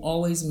being will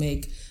always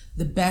make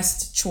the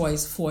best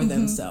choice for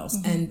themselves.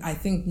 And I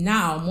think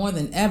now, more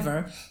than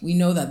ever, we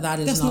know that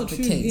is not the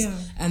case. Yeah.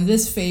 And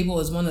this fable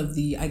is one of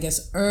the,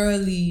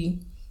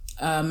 early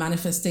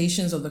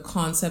manifestations of the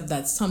concept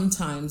that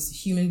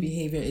sometimes human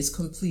behavior is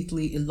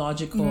completely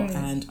illogical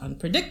and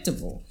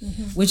unpredictable,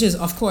 which is,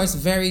 of course,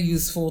 very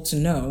useful to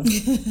know.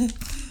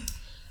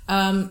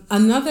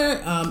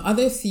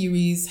 Other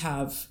theories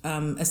have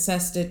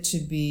assessed it to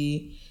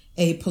be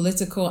a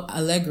political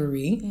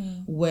allegory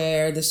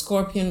where the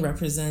scorpion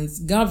represents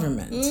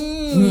government.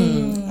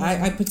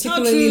 I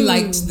particularly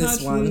liked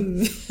this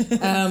one.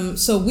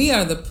 So we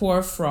are the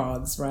poor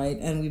frogs, right?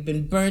 And we've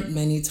been burnt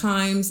many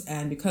times.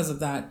 And because of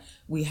that,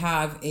 we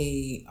have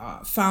a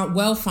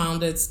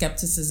well-founded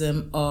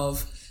skepticism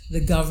of the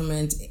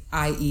government,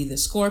 i.e. the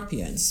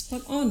scorpion.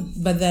 Spot on.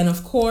 But then,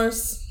 of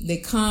course, they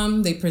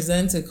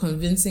present a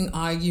convincing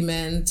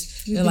argument.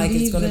 They're like,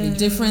 it's going to be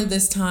different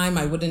this time.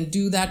 I wouldn't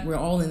do that. We're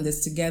all in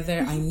this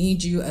together. I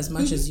need you as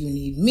much as you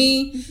need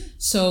me.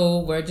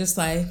 So we're just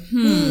like,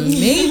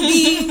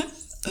 maybe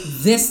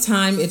this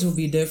time it will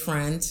be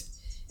different.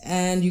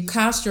 And you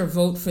cast your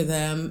vote for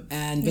them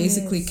and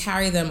basically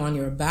carry them on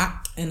your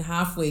back. And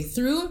halfway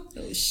through,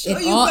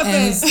 it all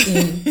ends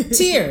in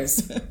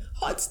tears.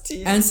 Hot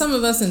tears. And some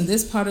of us in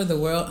this part of the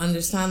world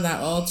understand that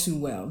all too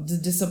well. The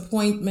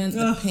disappointment,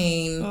 the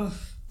pain,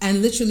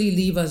 and literally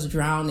leave us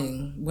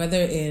drowning,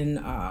 whether in,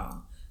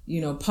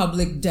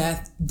 public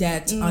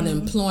debt,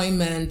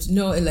 unemployment,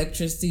 no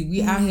electricity.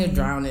 We are here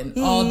drowning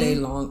all day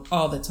long,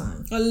 all the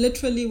time. Or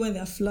literally when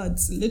there are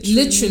floods.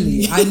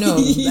 Literally, I know.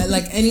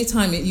 Like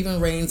anytime it even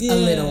rains a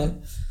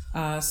little.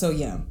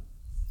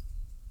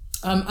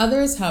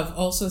 Others have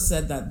also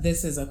said that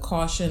this is a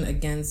caution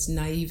against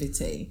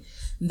naivete,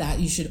 that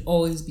you should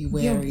always be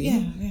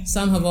wary.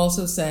 Some have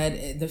also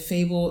said the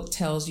fable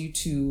tells you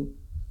to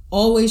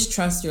always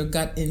trust your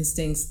gut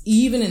instincts,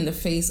 even in the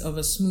face of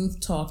a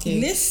smooth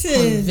talking,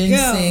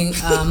 convincing,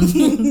 and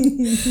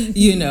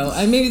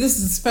maybe this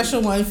is a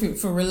special one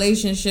for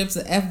relationships,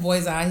 the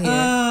F-boys out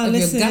here.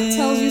 If your gut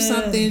tells you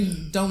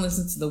something, don't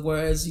listen to the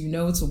words,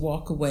 to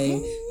walk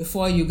away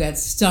before you get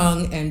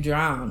stung and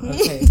drown.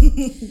 Okay.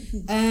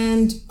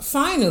 And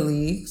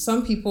finally,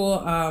 some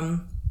people,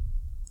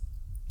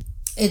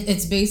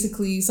 it's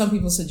basically, some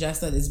people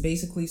suggest that it's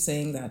basically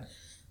saying that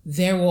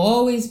there will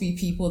always be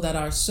people that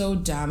are so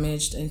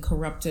damaged and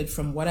corrupted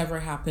from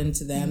whatever happened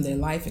to them, their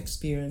life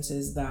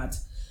experiences, that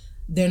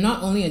they're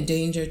not only a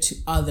danger to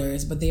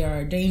others, but they are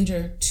a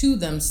danger to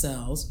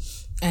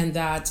themselves, and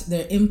that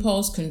their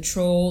impulse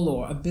control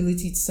or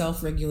ability to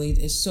self-regulate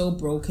is so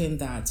broken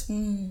that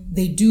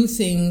they do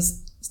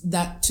things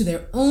that to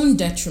their own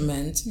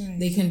detriment.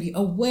 They can be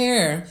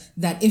aware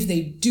that if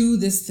they do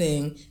this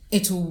thing,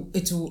 it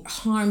will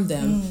harm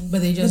them,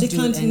 but they just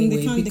do it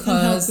anyway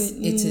because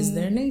it is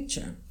their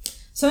nature.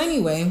 So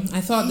anyway,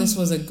 I thought this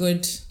was a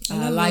good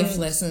life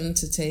lesson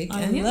to take.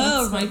 I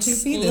love my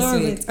 2P this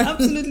week.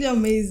 Absolutely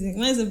amazing.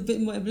 Mine's a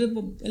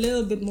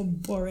little bit more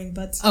boring,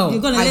 but you're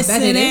gonna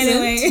listen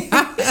anyway.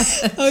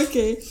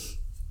 Okay.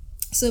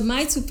 So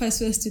my 2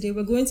 pesos today,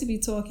 we're going to be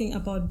talking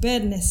about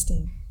bird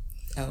nesting.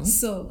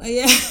 So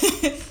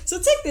so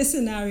take this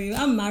scenario.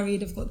 I'm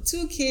married, I've got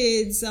 2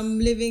 kids, I'm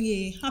living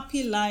a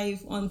happy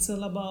life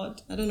until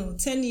about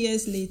 10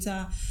 years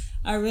later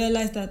I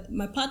realized that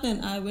my partner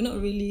and I were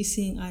not really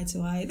seeing eye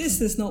to eye.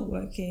 This is not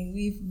working.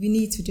 We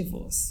need to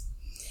divorce.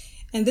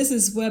 And this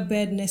is where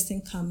bird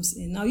nesting comes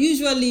in. Now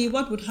usually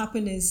what would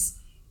happen is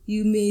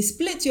you may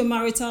split your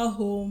marital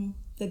home.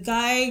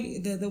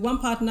 The one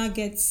partner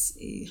gets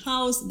a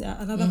house,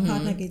 the another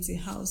partner gets a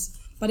house.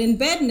 But in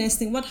bird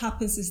nesting, what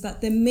happens is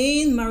that the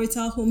main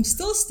marital home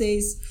still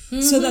stays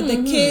so that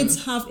the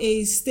kids have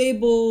a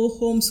stable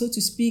home, so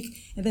to speak,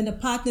 and then the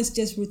partners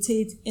just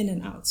rotate in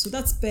and out. So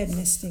that's bird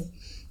nesting.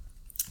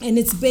 And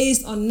it's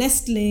based on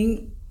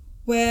nestling,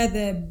 where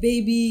the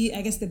baby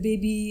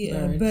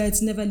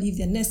birds never leave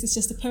their nest. It's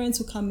just the parents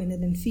who come in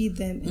and then feed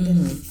them and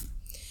then leave.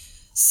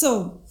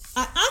 So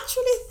I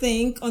actually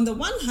think, on the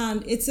one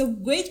hand, it's a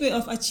great way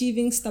of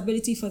achieving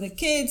stability for the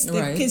kids.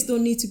 The kids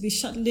don't need to be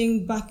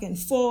shuttling back and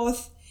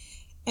forth.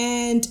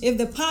 And if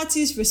the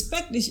parties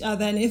respect each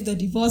other, and if the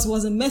divorce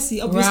wasn't messy,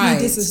 obviously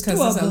this is doable.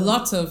 Because there's a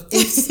lot of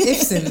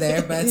ifs in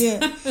there, but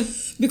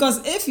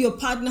because if your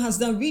partner has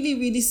done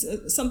really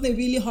something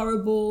really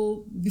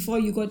horrible before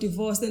you got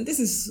divorced, then this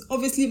is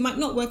obviously might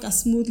not work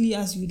as smoothly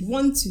as you'd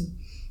want to.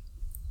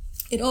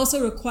 It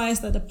also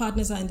requires that the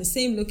partners are in the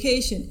same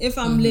location. If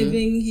I'm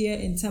living here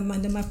in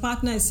Taman and my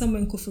partner is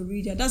somewhere in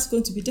Koforidua, that's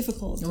going to be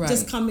difficult.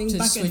 Just coming to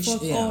back and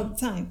forth all the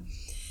time.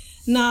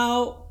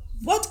 Now,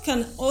 what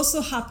can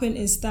also happen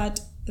is that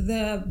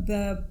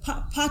the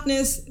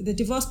partners, the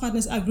divorce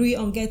partners, agree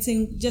on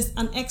getting just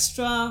an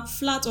extra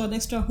flat or an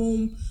extra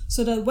home,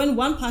 so that when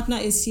one partner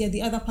is here,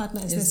 the other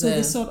partner is there. So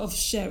they sort of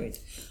share it.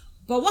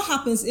 But what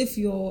happens if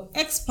your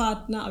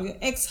ex-partner or your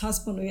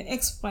ex-husband or your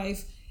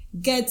ex-wife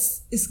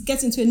gets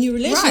into a new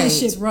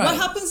relationship? What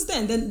happens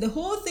then? Then the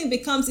whole thing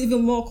becomes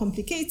even more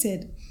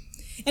complicated.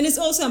 And it's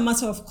also a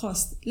matter of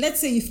cost. Let's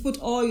say you've put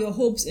all your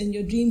hopes and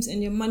your dreams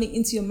and your money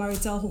into your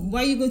marital home.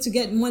 Where are you going to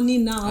get money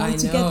now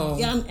to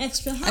get an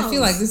extra house? I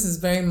feel like this is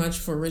very much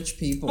for rich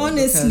people.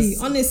 Honestly.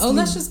 Oh,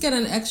 let's just get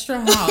an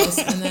extra house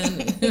and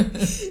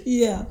then...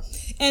 Yeah.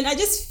 And I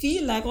just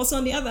feel like also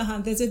on the other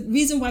hand, there's a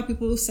reason why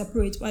people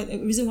separate, a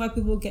reason why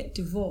people get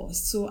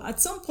divorced. So at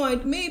some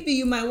point, maybe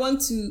you might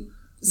want to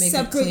make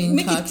it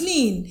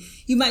clean.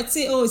 You might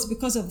say, oh, it's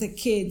because of the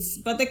kids.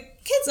 But the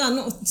kids are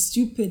not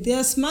stupid. They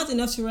are smart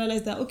enough to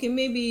realize that, okay,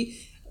 maybe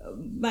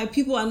my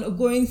people are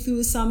going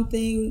through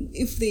something.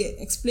 If they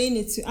explain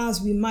it to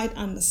us, we might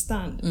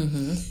understand.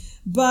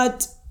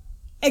 But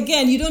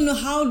again, you don't know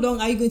how long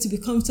are you going to be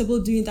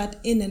comfortable doing that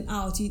in and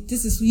out.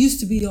 This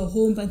used to be your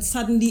home, but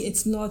suddenly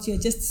it's not. You're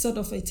just sort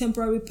of a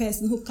temporary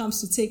person who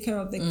comes to take care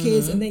of the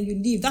kids, and then you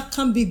leave. That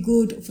can't be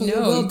good for your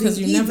well-being. No, because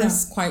you never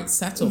quite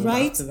settled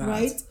after that.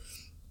 Right.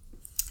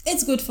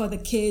 It's good for the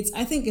kids.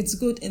 I think it's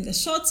good in the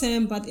short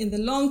term, but in the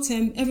long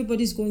term,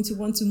 everybody's going to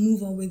want to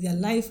move on with their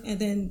life, and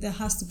then there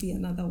has to be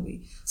another way.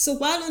 So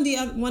while on the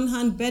one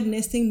hand, bed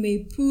nesting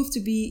may prove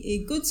to be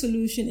a good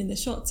solution in the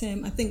short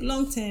term, I think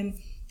long term,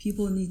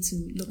 people need to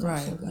look out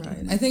for what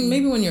I think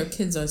maybe when your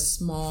kids are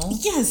small,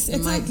 yes,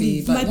 it might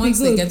be. But once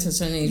they get to a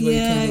certain age where you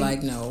can be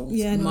like,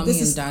 mommy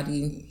and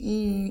daddy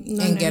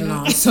ain't getting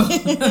on. So.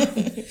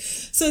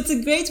 So it's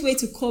a great way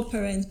to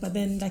co-parent, but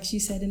then, like she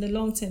said, in the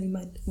long term, you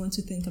might want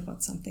to think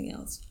about something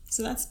else.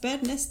 So that's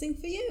bed nesting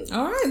for you.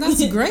 All right,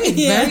 that's great.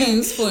 Very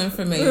useful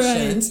information.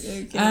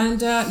 Right, okay. And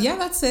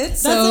that's it.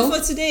 That's it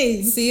for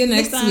today. See you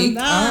next week.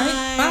 Bye. All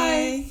right,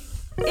 bye.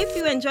 If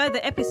you enjoyed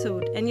the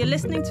episode and you're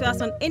listening to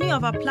us on any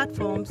of our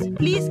platforms,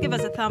 please give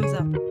us a thumbs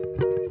up.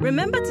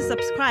 Remember to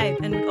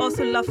subscribe, and we'd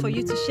also love for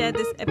you to share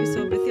this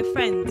episode with your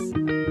friends.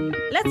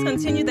 Let's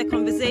continue the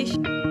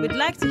conversation. We'd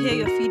like to hear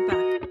your feedback.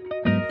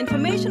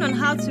 Information on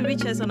how to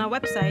reach us on our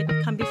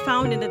website can be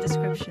found in the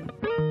description.